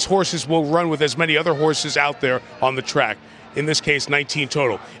time that these horses will run with as many other horses out there on the track. In this case, 19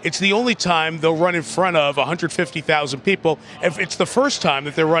 total. It's the only time they'll run in front of 150,000 people. It's the first time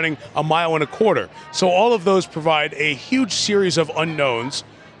that they're running a mile and a quarter. So all of those provide a huge series of unknowns.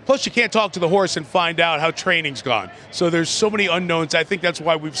 Plus, you can't talk to the horse and find out how training's gone. So there's so many unknowns. I think that's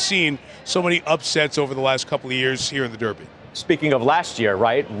why we've seen so many upsets over the last couple of years here in the Derby. Speaking of last year,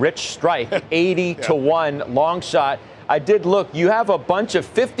 right? Rich Strike, 80-1 long shot. I did look. You have a bunch of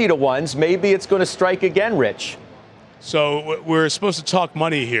 50-1s. Maybe it's going to strike again, Rich. So we're supposed to talk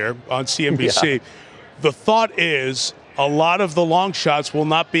money here on CNBC. Yeah. The thought is a lot of the long shots will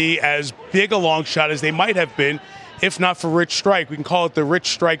not be as big a long shot as they might have been if not for Rich Strike. We can call it the Rich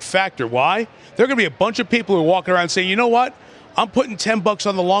Strike factor. Why? There are going to be a bunch of people who are walking around saying, you know what? I'm putting $10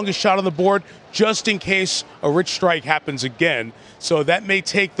 on the longest shot on the board just in case a rich strike happens again. So that may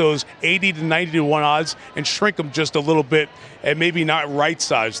take those 80 to 90 to 1 odds and shrink them just a little bit and maybe not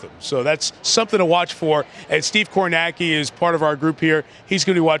right-size them. So that's something to watch for. And Steve Kornacki is part of our group here. He's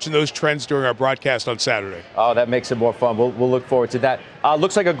going to be watching those trends during our broadcast on Saturday. Oh, that makes it more fun. We'll look forward to that.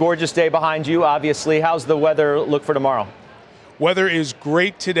 Looks like a gorgeous day behind you, obviously. How's the weather look for tomorrow? Weather is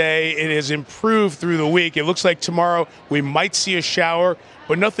great today. It has improved through the week. It looks like tomorrow we might see a shower,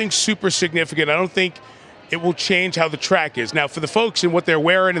 but nothing super significant. I don't think it will change how the track is. Now, for the folks and what they're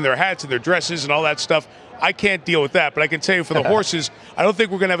wearing and their hats and their dresses and all that stuff, I can't deal with that. But I can tell you for the horses, I don't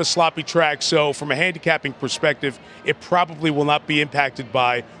think we're going to have a sloppy track. So from a handicapping perspective, it probably will not be impacted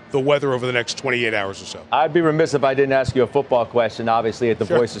by the weather over the next 28 hours or so. I'd be remiss if I didn't ask you a football question, obviously, at the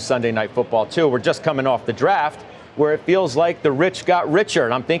Voice of Sunday Night Football, too. We're just coming off the draft, where it feels like the rich got richer.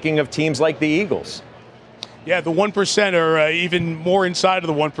 And I'm thinking of teams like the Eagles. Yeah, the 1% are even more inside of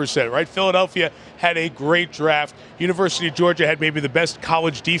the 1%, right? Philadelphia had a great draft. University of Georgia had maybe the best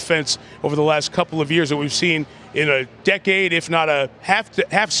college defense over the last couple of years that we've seen in a decade, if not a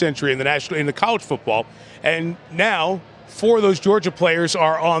half century in the college football. And now 4 of those Georgia players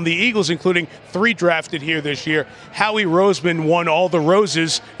are on the Eagles, including 3 drafted here this year. Howie Roseman won all the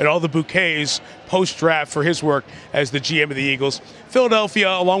roses and all the bouquets post-draft for his work as the GM of the Eagles. Philadelphia,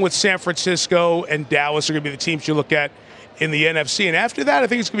 along with San Francisco and Dallas, are going to be the teams you look at in the NFC. And after that, I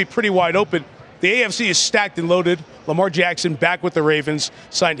think it's going to be pretty wide open. The AFC is stacked and loaded. Lamar Jackson back with the Ravens,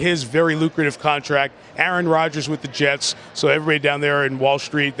 signed his very lucrative contract. Aaron Rodgers with the Jets. So everybody down there in Wall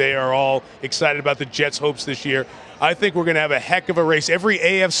Street, they are all excited about the Jets' hopes this year. I think we're going to have a heck of a race. Every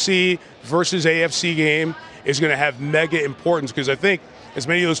AFC versus AFC game is going to have mega importance because I think as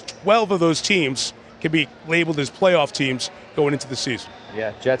many of those 12 of those teams can be labeled as playoff teams going into the season.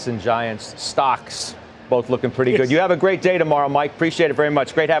 Yeah, Jets and Giants stocks both looking pretty good. You have a great day tomorrow, Mike. Appreciate it very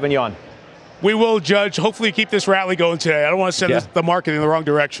much. Great having you on. We will, Judge. Hopefully keep this rally going today. I don't want to send the market in the wrong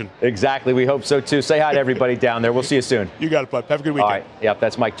direction. Exactly. We hope so, too. Say hi to everybody down there. We'll see you soon. You got it, bud. Have a good weekend. All right. Yep,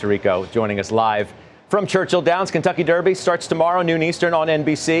 that's Mike Tirico joining us live from Churchill Downs. Kentucky Derby starts tomorrow, noon Eastern on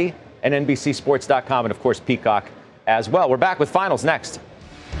NBC and NBCSports.com, and, of course, Peacock as well. We're back with finals next.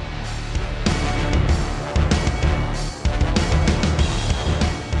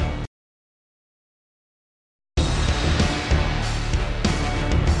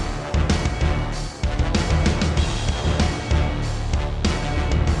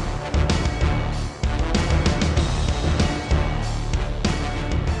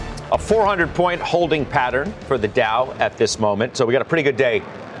 A 400-point holding pattern for the Dow at this moment. So we got a pretty good day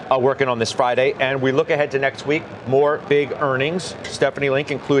working on this Friday. And we look ahead to next week. More big earnings. Stephanie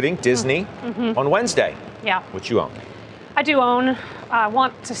Link, including Disney on Wednesday. Yeah. Which you own. I do own. I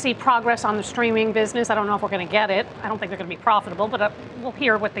want to see progress on the streaming business. I don't know if we're going to get it. I don't think they're going to be profitable, but we'll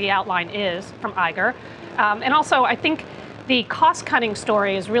hear what the outline is from Iger. And also, I think the cost-cutting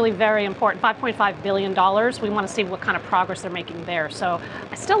story is really very important. $5.5 billion. We want to see what kind of progress they're making there. So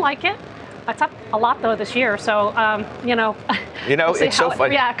I still like it. It's up a lot, though, this year. So, we'll see it's how so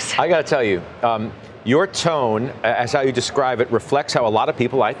funny. It reacts. I got to tell you, your tone, as how you describe it, reflects how a lot of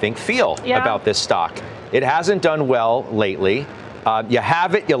people, I think, feel about this stock. It hasn't done well lately. You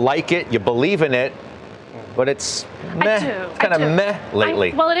have it, you like it, you believe in it. But it's meh, kind of meh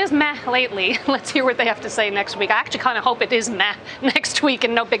lately. Well, it is meh lately. Let's hear what they have to say next week. I actually kind of hope it is meh next week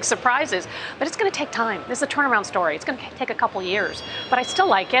and no big surprises. But it's going to take time. This is a turnaround story. It's going to take a couple years. But I still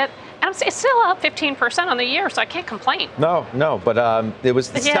like it. And it's still up 15% on the year, so I can't complain. No, but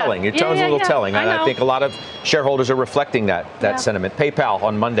it's telling. Your tone's a little telling. I think a lot of shareholders are reflecting that sentiment. PayPal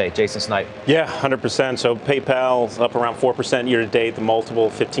on Monday, Jason Snipe. Yeah, 100%. So PayPal's up around 4% year to date, the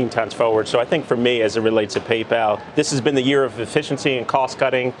multiple 15 times forward. So I think for me, as it relates to PayPal, this has been the year of efficiency and cost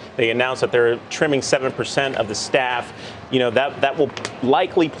cutting. They announced that they're trimming 7% of the staff. That will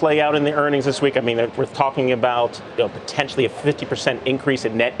likely play out in the earnings this week. I mean, we're talking about potentially a 50% increase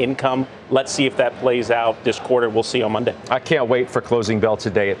in net income. Let's see if that plays out this quarter. We'll see on Monday. I can't wait for closing bell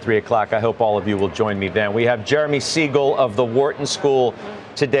today at 3 o'clock. I hope all of you will join me then. We have Jeremy Siegel of the Wharton School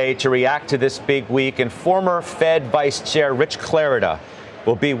today to react to this big week, and former Fed Vice Chair Rich Clarida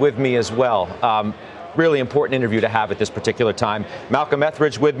will be with me as well. Really important interview to have at this particular time. Malcolm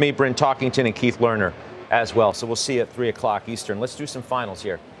Etheridge with me, Bryn Talkington, and Keith Lerner as well. So we'll see you at 3 o'clock Eastern. Let's do some finals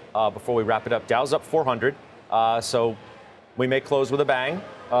here before we wrap it up. Dow's up 400, so we may close with a bang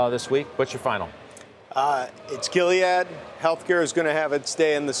this week. What's your final? It's Gilead. Healthcare is going to have its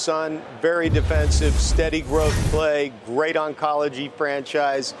day in the sun. Very defensive, steady growth play, great oncology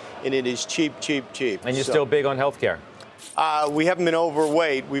franchise, and it is cheap. And you're still big on healthcare? We haven't been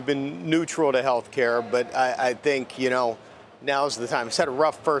overweight. We've been neutral to healthcare, but I think, now's the time. It's had a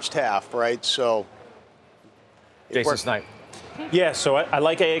rough first half, right? So, Jason Snipe. Yeah, so I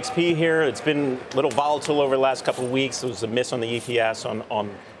like AXP here. It's been a little volatile over the last couple of weeks. It was a miss on the EPS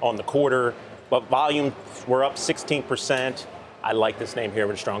on the quarter, but volume were up 16%. I like this name here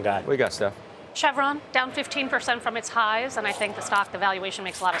with a strong guide. What you got, Steph? Chevron down 15% from its highs, and I think the valuation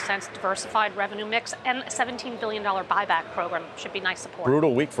makes a lot of sense. Diversified revenue mix and a $17 billion buyback program should be nice support.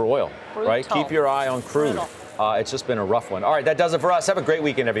 Brutal week for oil, right? Keep your eye on crude. It's just been a rough one. All right, that does it for us. Have a great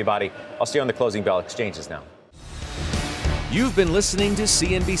weekend, everybody. I'll see you on the Closing Bell Exchanges now. You've been listening to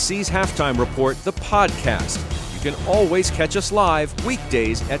CNBC's Halftime Report, the podcast. You can always catch us live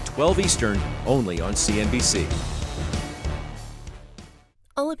weekdays at 12 Eastern, only on CNBC.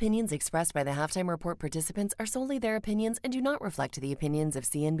 All opinions expressed by the Halftime Report participants are solely their opinions and do not reflect the opinions of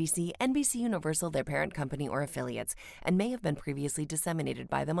CNBC, NBC Universal, their parent company, or affiliates, and may have been previously disseminated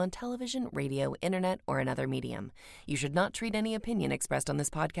by them on television, radio, internet, or another medium. You should not treat any opinion expressed on this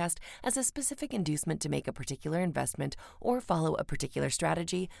podcast as a specific inducement to make a particular investment or follow a particular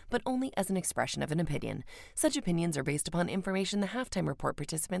strategy, but only as an expression of an opinion. Such opinions are based upon information the Halftime Report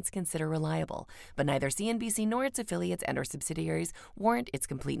participants consider reliable, but neither CNBC nor its affiliates and/or subsidiaries warrant its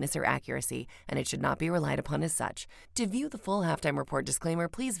completeness or accuracy, and it should not be relied upon as such. To view the full Halftime Report disclaimer,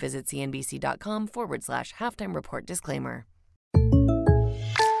 please visit cnbc.com/halftime report disclaimer.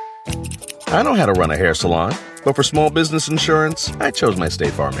 I know how to run a hair salon, but for small business insurance, I chose my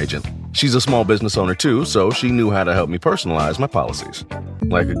State Farm agent. She's a small business owner too, so she knew how to help me personalize my policies.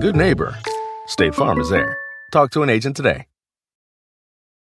 Like a good neighbor, State Farm is there. Talk to an agent today.